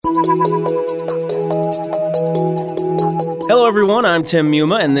Hello, everyone. I'm Tim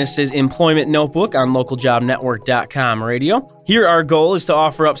Muma, and this is Employment Notebook on localjobnetwork.com radio. Here, our goal is to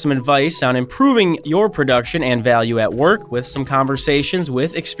offer up some advice on improving your production and value at work with some conversations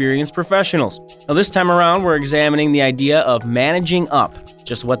with experienced professionals. Now, this time around, we're examining the idea of managing up,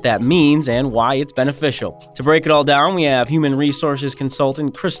 just what that means and why it's beneficial. To break it all down, we have human resources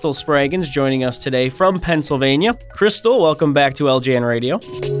consultant Crystal Spraggins joining us today from Pennsylvania. Crystal, welcome back to LJN Radio.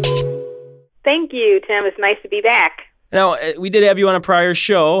 Thank you, Tim. It's nice to be back. Now, we did have you on a prior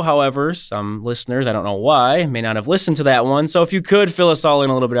show. However, some listeners, I don't know why, may not have listened to that one. So if you could fill us all in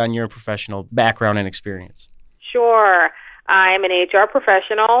a little bit on your professional background and experience. Sure. I'm an HR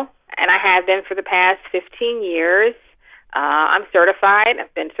professional, and I have been for the past 15 years. I'm certified.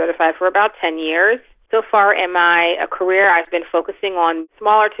 I've been certified for about 10 years. So far in my career, I've been focusing on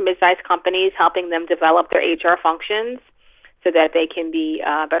smaller to mid-sized companies, helping them develop their HR functions so that they can be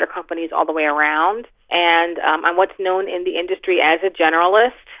better companies all the way around. And I'm what's known in the industry as a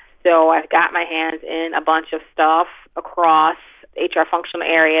generalist. So I've got my hands in a bunch of stuff across HR functional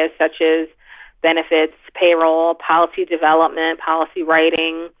areas such as benefits, payroll, policy development, policy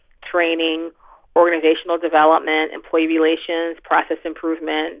writing, training, organizational development, employee relations, process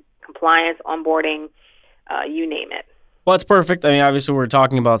improvement, compliance, onboarding, you name it. Well, that's perfect. I mean, obviously, we're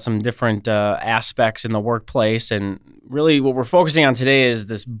talking about some different aspects in the workplace, and really what we're focusing on today is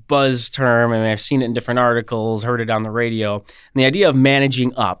this buzz term. I mean, I've seen it in different articles, heard it on the radio, and the idea of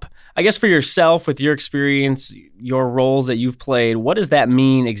managing up. I guess for yourself, with your experience, your roles that you've played, what does that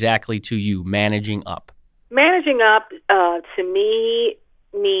mean exactly to you, managing up? Managing up, to me,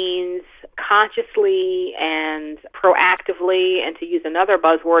 means consciously and proactively, and to use another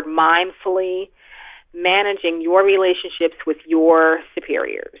buzzword, mindfully, managing your relationships with your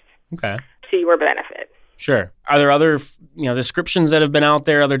superiors to your benefit. Sure. Are there other, descriptions that have been out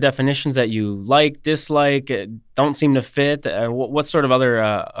there, other definitions that you like, dislike, don't seem to fit? What sort of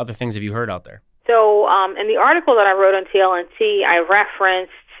other things have you heard out there? So in the article that I wrote on TLNT, I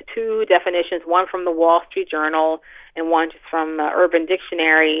referenced two definitions, one from the Wall Street Journal and one just from Urban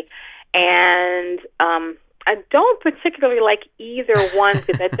Dictionary. And I don't particularly like either one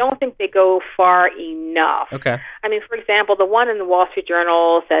because I don't think they go far enough. Okay. I mean, for example, the one in the Wall Street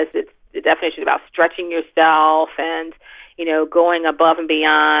Journal says the definition is about stretching yourself and, going above and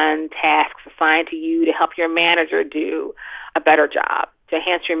beyond tasks assigned to you to help your manager do a better job, to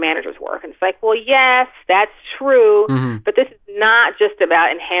enhance your manager's work. And it's like, well, yes, that's true, but this is not just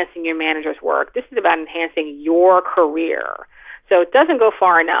about enhancing your manager's work. This is about enhancing your career. So it doesn't go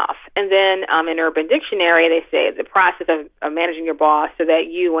far enough. And then in Urban Dictionary, they say the process of managing your boss so that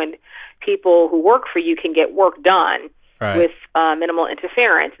you and people who work for you can get work done with minimal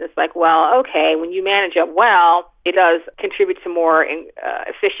interference. And it's like, well, okay, when you manage up well, it does contribute to more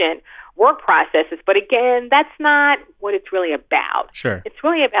efficient work processes. But again, that's not what it's really about. Sure. It's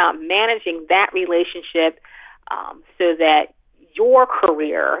really about managing that relationship so that your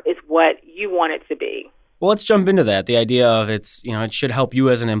career is what you want it to be. Well, let's jump into that. The idea of it should help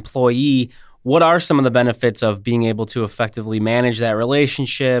you as an employee. What are some of the benefits of being able to effectively manage that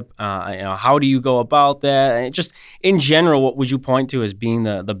relationship? How do you go about that? And just in general, what would you point to as being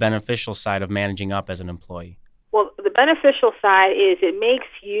the beneficial side of managing up as an employee? Well, the beneficial side is it makes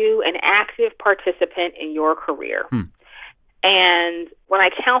you an active participant in your career. And when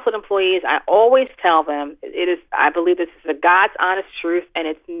I counsel employees, I always tell them I believe this is a God's honest truth, and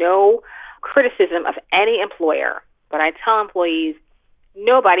it's no criticism of any employer, but I tell employees,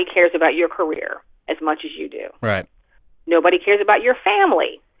 nobody cares about your career as much as you do. Right. Nobody cares about your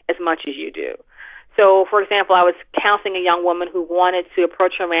family as much as you do. So, for example, I was counseling a young woman who wanted to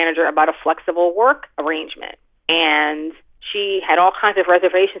approach her manager about a flexible work arrangement, and she had all kinds of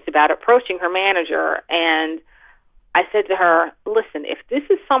reservations about approaching her manager, and I said to her, listen, if this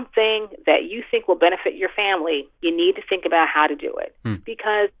is something that you think will benefit your family, you need to think about how to do it.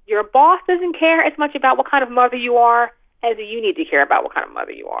 Because your boss doesn't care as much about what kind of mother you are as you need to care about what kind of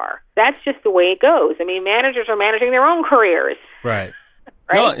mother you are. That's just the way it goes. I mean, managers are managing their own careers. Right.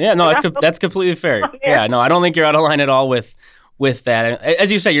 That's completely fair. Yeah, no, I don't think you're out of line at all with that. As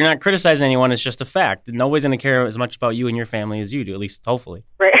you say, you're not criticizing anyone. It's just a fact. Nobody's going to care as much about you and your family as you do, at least hopefully.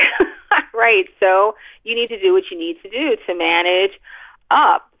 Right. Right. So you need to do what you need to do to manage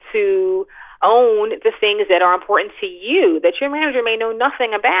up, to own the things that are important to you that your manager may know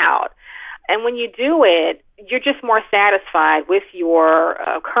nothing about. And when you do it, you're just more satisfied with your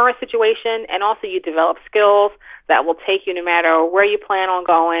current situation, and also you develop skills that will take you no matter where you plan on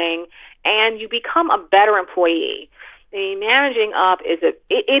going, and you become a better employee. I mean, managing up it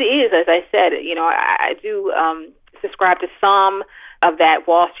is, as I said, I do subscribe to some of that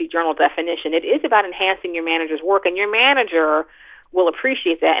Wall Street Journal definition. It is about enhancing your manager's work, and your manager will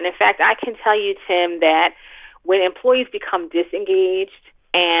appreciate that. And in fact, I can tell you, Tim, that when employees become disengaged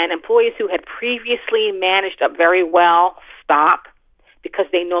and employees who had previously managed up very well stop because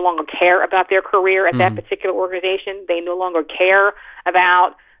they no longer care about their career at that particular organization, they no longer care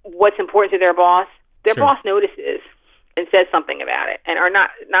about what's important to their boss, their boss notices and says something about it and are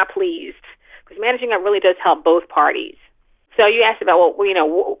not pleased, because managing up really does help both parties. So you asked about,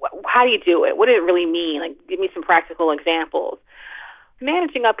 how do you do it? What does it really mean? Like, give me some practical examples.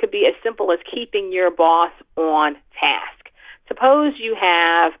 Managing up could be as simple as keeping your boss on task. Suppose you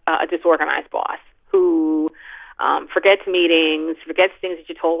have a disorganized boss who forgets meetings, forgets things that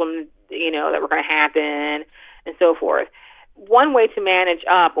you told them, that were going to happen, and so forth. One way to manage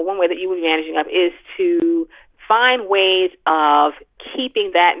up, or one way that you would be managing up, is to find ways of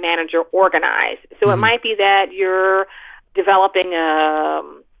keeping that manager organized. So it might be that you're developing a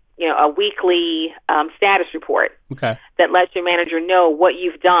weekly status report that lets your manager know what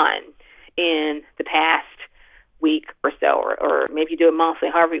you've done in the past week or so, or maybe you do it monthly,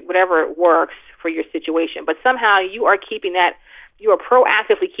 whatever works for your situation. But somehow you are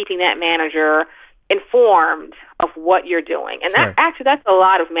proactively keeping that manager informed of what you're doing. And that's a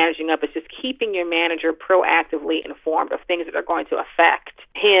lot of managing up, is just keeping your manager proactively informed of things that are going to affect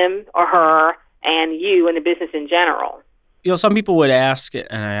him or her and you and the business in general. Some people would ask, and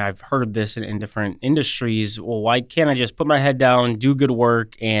I've heard this in different industries, well, why can't I just put my head down, do good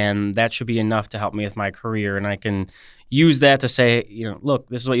work, and that should be enough to help me with my career? And I can use that to say, look,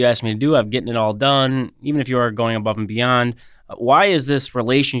 this is what you asked me to do. I'm getting it all done, even if you are going above and beyond. Why is this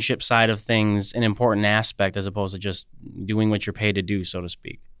relationship side of things an important aspect as opposed to just doing what you're paid to do, so to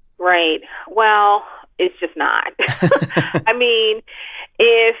speak? Right. Well, it's just not. I mean,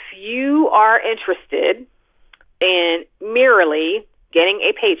 if you are interested in merely getting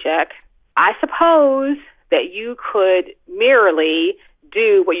a paycheck, I suppose that you could merely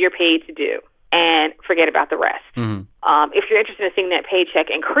do what you're paid to do and forget about the rest. If you're interested in seeing that paycheck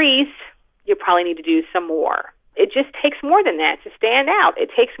increase, you probably need to do some more. It just takes more than that to stand out.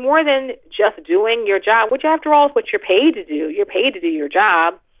 It takes more than just doing your job, which after all is what you're paid to do. You're paid to do your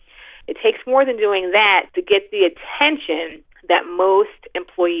job. It takes more than doing that to get the attention that most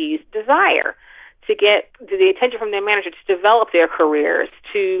employees desire, to get the attention from their manager to develop their careers,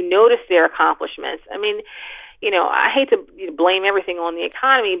 to notice their accomplishments. I mean, I hate to blame everything on the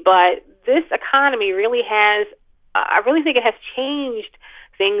economy, but this economy really has, I really think it has changed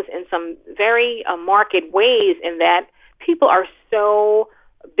things in some very marked ways, in that people are so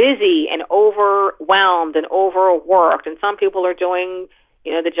busy and overwhelmed and overworked, and some people are doing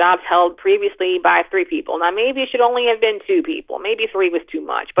the jobs held previously by 3 people. Now, maybe it should only have been 2 people. Maybe 3 was too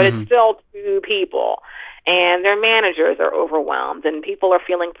much, but it's still 2 people. And their managers are overwhelmed, and people are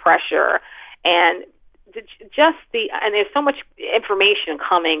feeling pressure. And and there's so much information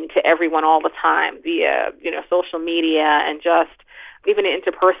coming to everyone all the time via, social media and just even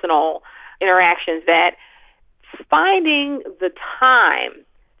interpersonal interactions, that finding the time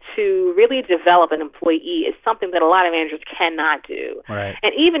to really develop an employee is something that a lot of managers cannot do. Right.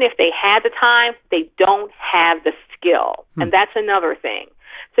 And even if they had the time, they don't have the skill. And that's another thing.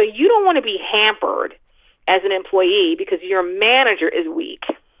 So you don't want to be hampered as an employee because your manager is weak.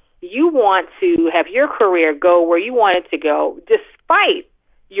 You want to have your career go where you want it to go despite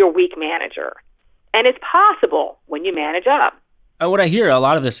your weak manager. And it's possible when you manage up. What I hear, a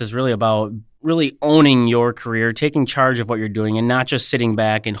lot of this is really about really owning your career, taking charge of what you're doing, and not just sitting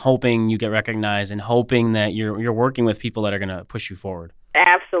back and hoping you get recognized and hoping that you're working with people that are going to push you forward.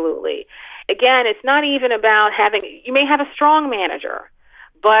 Absolutely. Again, it's not even about you may have a strong manager,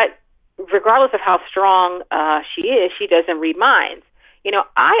 but regardless of how strong she is, she doesn't read minds.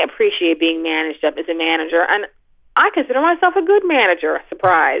 I appreciate being managed up as a manager, and I consider myself a good manager,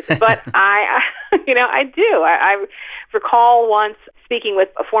 surprise. But I do. I recall once speaking with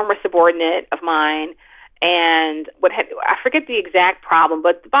a former subordinate of mine, and I forget the exact problem,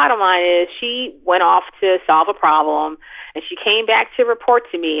 but the bottom line is she went off to solve a problem, and she came back to report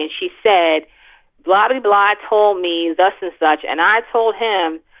to me, and she said, blah, blah, blah, told me thus and such, and I told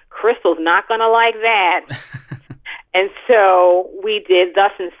him, Crystal's not going to like that. And so we did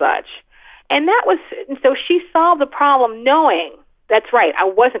thus and such. And so she solved the problem knowing, that's right, I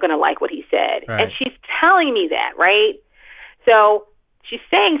wasn't going to like what he said. Right. And she's telling me that, right? So she's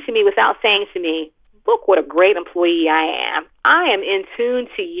saying to me without saying to me, look what a great employee I am. I am in tune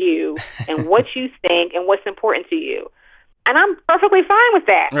to you and what you think and what's important to you. And I'm perfectly fine with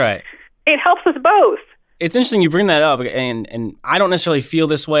that. Right. It helps us both. It's interesting you bring that up, and I don't necessarily feel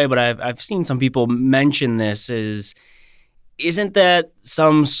this way, but I've seen some people mention this, is isn't that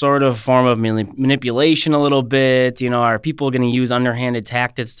some sort of form of manipulation a little bit? Are people going to use underhanded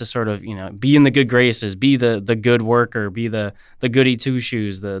tactics to sort of, be in the good graces, be the good worker, be the goody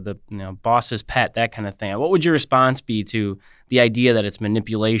two-shoes, the boss's pet, that kind of thing? What would your response be to the idea that it's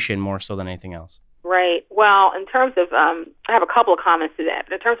manipulation more so than anything else? Right. Well, in terms of, I have a couple of comments to that.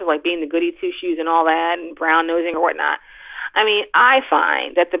 But in terms of like being the goody two-shoes and all that and brown nosing or whatnot, I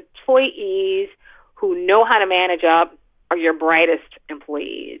find that the employees who know how to manage up are your brightest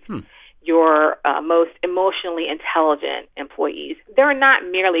employees, your most emotionally intelligent employees. They're not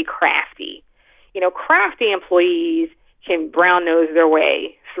merely crafty. Crafty employees can brown nose their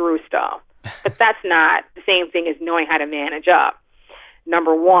way through stuff, but that's not the same thing as knowing how to manage up.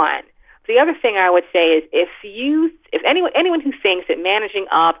 Number one. The other thing I would say is if anyone who thinks that managing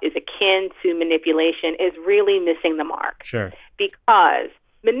up is akin to manipulation is really missing the mark. Sure. Because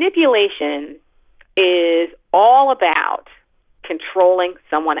manipulation is all about controlling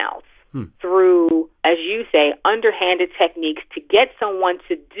someone else through, as you say, underhanded techniques to get someone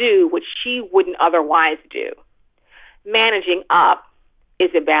to do what she wouldn't otherwise do. Managing up is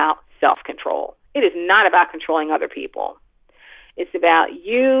about self-control. It is not about controlling other people. It's about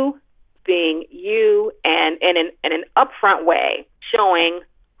you being you and in an upfront way, showing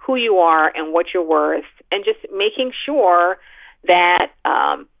who you are and what you're worth, and just making sure that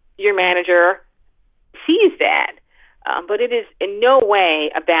your manager sees that. But it is in no way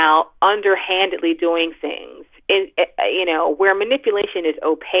about underhandedly doing things. Where manipulation is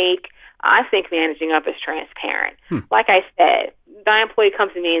opaque, I think managing up is transparent. Like I said, the employee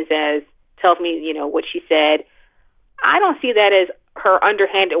comes to me and tells me, what she said. I don't see that as her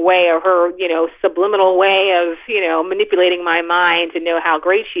underhanded way or her, subliminal way of, manipulating my mind to know how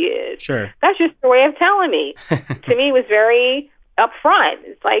great she is. Sure. That's just her way of telling me. To me, it was very upfront.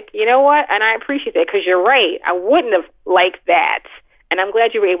 It's like, you know what? And I appreciate that because you're right. I wouldn't have liked that. And I'm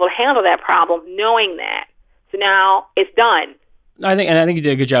glad you were able to handle that problem knowing that. So now it's done. I think you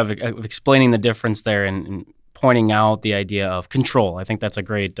did a good job of explaining the difference there and pointing out the idea of control. I think that's a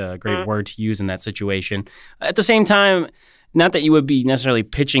great word to use in that situation. At the same time, not that you would be necessarily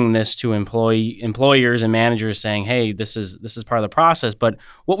pitching this to employers and managers saying, hey, this is part of the process, but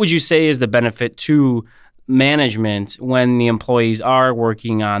what would you say is the benefit to management when the employees are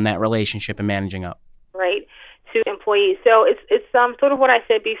working on that relationship and managing up? Right, to employees. So it's sort of what I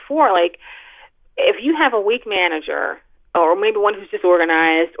said before, like if you have a weak manager or maybe one who's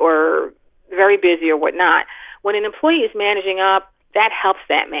disorganized or very busy or whatnot, when an employee is managing up, that helps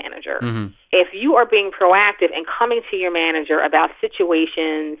that manager. If you are being proactive and coming to your manager about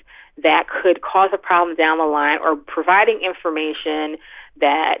situations that could cause a problem down the line or providing information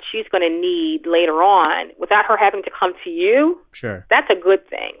that she's going to need later on without her having to come to you, sure, that's a good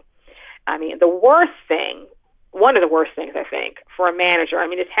thing. The worst thing, one of the worst things, I think, for a manager,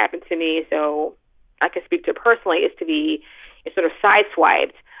 it's happened to me, so I can speak to it personally, is to be sort of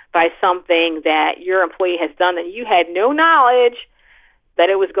sideswiped by something that your employee has done that you had no knowledge that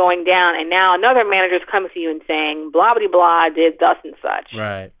it was going down, and now another manager is coming to you and saying, blah, blah, blah, did thus and such.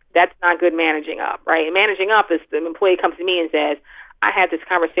 Right. That's not good managing up, right? And managing up is the employee comes to me and says, I had this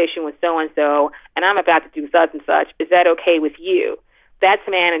conversation with so-and-so, and I'm about to do such and such. Is that okay with you? That's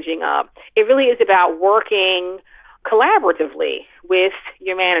managing up. It really is about working collaboratively with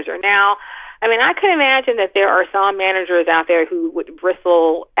your manager. Now, I can imagine that there are some managers out there who would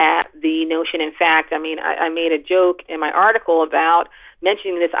bristle at the notion. In fact, I made a joke in my article about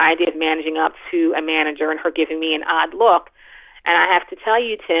mentioning this idea of managing up to a manager and her giving me an odd look. And I have to tell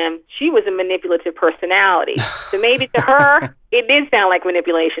you, Tim, she was a manipulative personality. So maybe to her, it did sound like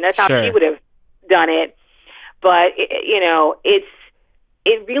manipulation. That's how Sure. she would have done it. But,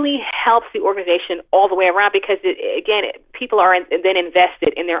 it really helps the organization all the way around because, people are then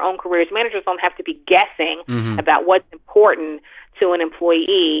invested in their own careers. Managers don't have to be guessing about what's important to an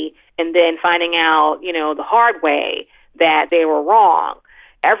employee and then finding out, the hard way that they were wrong.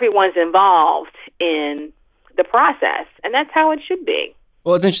 Everyone's involved in the process, and that's how it should be.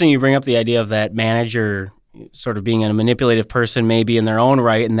 Well, it's interesting you bring up the idea of that manager sort of being a manipulative person maybe in their own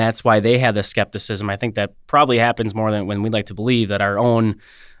right, and that's why they had the skepticism. I think that probably happens more than when we like to believe, that our own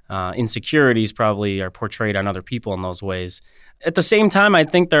insecurities probably are portrayed on other people in those ways. At the same time, I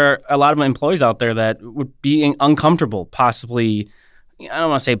think there are a lot of employees out there that would be uncomfortable, possibly, I don't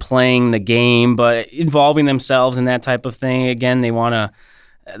want to say playing the game, but involving themselves in that type of thing. Again, they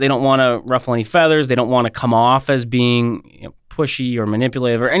don't want to ruffle any feathers. They don't want to come off as being pushy or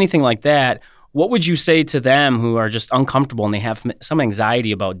manipulative or anything like that. What would you say to them who are just uncomfortable and they have some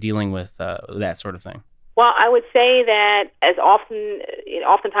anxiety about dealing with that sort of thing? Well, I would say that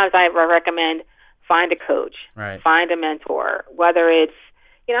oftentimes I recommend find a coach, right. Find a mentor, whether it's,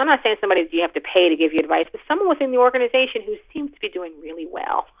 I'm not saying somebody you have to pay to give you advice, but someone within the organization who seems to be doing really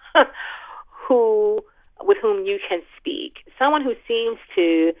well, with whom you can speak, someone who seems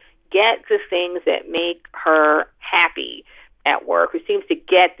to get the things that make her happy at work, who seems to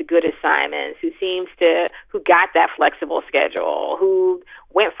get the good assignments, who got that flexible schedule, who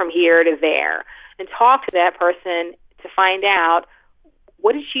went from here to there, and talk to that person to find out,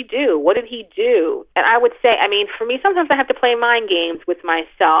 what did she do? What did he do? And I would say, for me, sometimes I have to play mind games with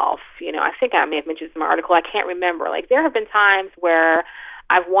myself. I think I may have mentioned this in my article. I can't remember. Like, there have been times where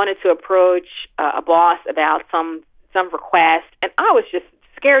I've wanted to approach a boss about some request, and I was just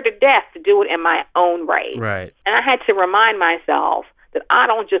scared to death to do it in my own right. Right. And I had to remind myself that I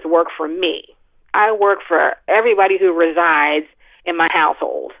don't just work for me. I work for everybody who resides in my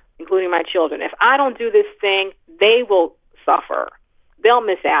household, including my children. If I don't do this thing, they will suffer. They'll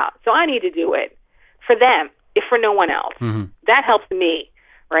miss out. So I need to do it for them, if for no one else. Mm-hmm. That helps me,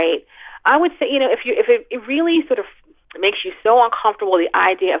 right? I would say, if it really sort of makes you so uncomfortable, the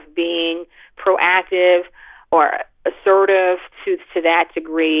idea of being proactive or assertive to that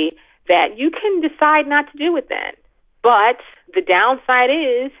degree, that you can decide not to do it then. But the downside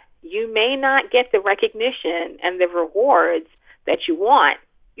is you may not get the recognition and the rewards that you want.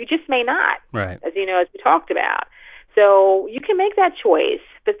 You just may not, right? As we talked about. So you can make that choice,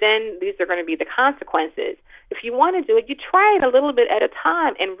 but then these are going to be the consequences. If you want to do it, you try it a little bit at a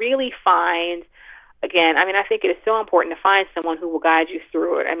time and really find, again, I think it is so important to find someone who will guide you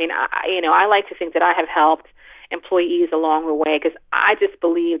through it. I like to think that I have helped employees along the way, because I just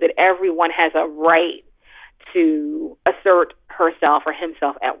believe that everyone has a right to assert herself or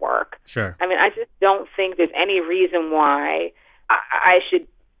himself at work. Sure. I just don't think there's any reason why I should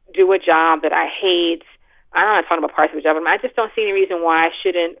do a job that I hate. I'm not talking about parts of the job, but I just don't see any reason why I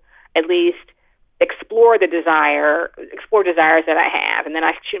shouldn't at least explore desires that I have, and then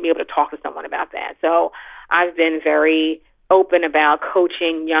I shouldn't be able to talk to someone about that. So I've been very open about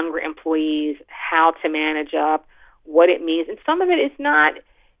coaching younger employees how to manage up, what it means. And some of it is not,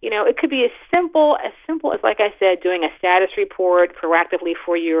 it could be as simple as, like I said, doing a status report proactively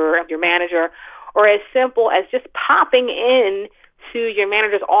for your manager, or as simple as just popping in to your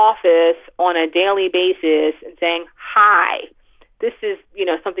manager's office on a daily basis and saying, hi, this is,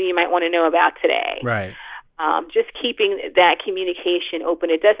 something you might want to know about today. Right. Just keeping that communication open.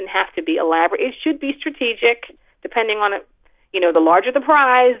 It doesn't have to be elaborate. It should be strategic, depending on it. The larger the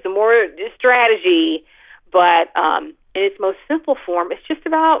prize, the more the strategy. But in its most simple form, it's just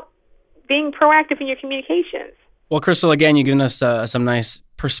about being proactive in your communications. Well, Crystal, again, you've given us some nice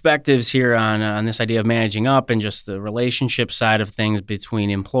perspectives here on this idea of managing up and just the relationship side of things between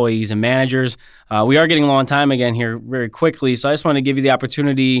employees and managers. We are getting low on time again here very quickly, so I just want to give you the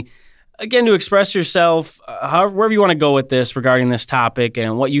opportunity, again, to express yourself wherever you want to go with this regarding this topic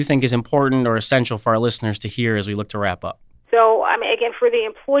and what you think is important or essential for our listeners to hear as we look to wrap up. So, again, for the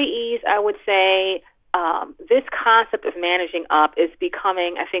employees, I would say this concept of managing up is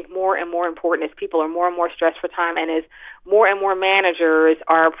becoming, I think, more and more important as people are more and more stressed for time, and as more and more managers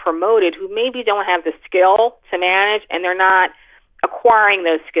are promoted who maybe don't have the skill to manage, and they're not acquiring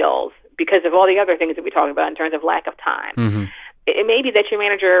those skills because of all the other things that we talked about in terms of lack of time. Mm-hmm. It may be that your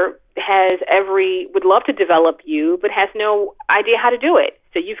manager would love to develop you, but has no idea how to do it.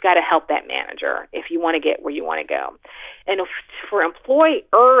 So you've got to help that manager if you want to get where you want to go. And for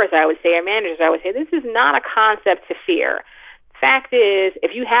employers, I would say, or managers, I would say, this is not a concept to fear. Fact is,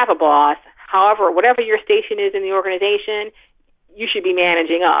 if you have a boss, however, whatever your station is in the organization, you should be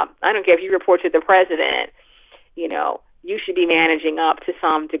managing up. I don't care if you report to the president, you should be managing up to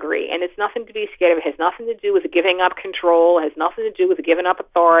some degree. And it's nothing to be scared of. It has nothing to do with giving up control. It has nothing to do with giving up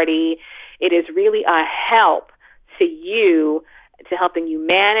authority. It is really a help to you, to helping you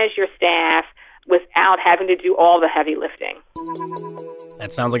manage your staff without having to do all the heavy lifting.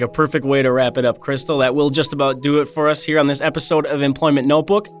 That sounds like a perfect way to wrap it up, Crystal. That will just about do it for us here on this episode of Employment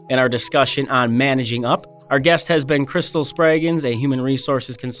Notebook and our discussion on managing up. Our guest has been Crystal Spraggins, a human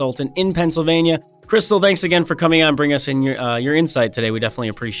resources consultant in Pennsylvania. Crystal, thanks again for coming on, bringing us in your insight today. We definitely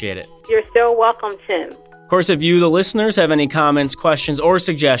appreciate it. You're so welcome, Tim. Of course, if you, the listeners, have any comments, questions, or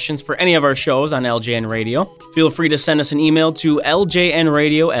suggestions for any of our shows on LJN Radio, feel free to send us an email to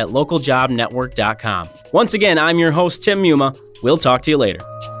ljnradio@localjobnetwork.com. Once again, I'm your host, Tim Muma. We'll talk to you later.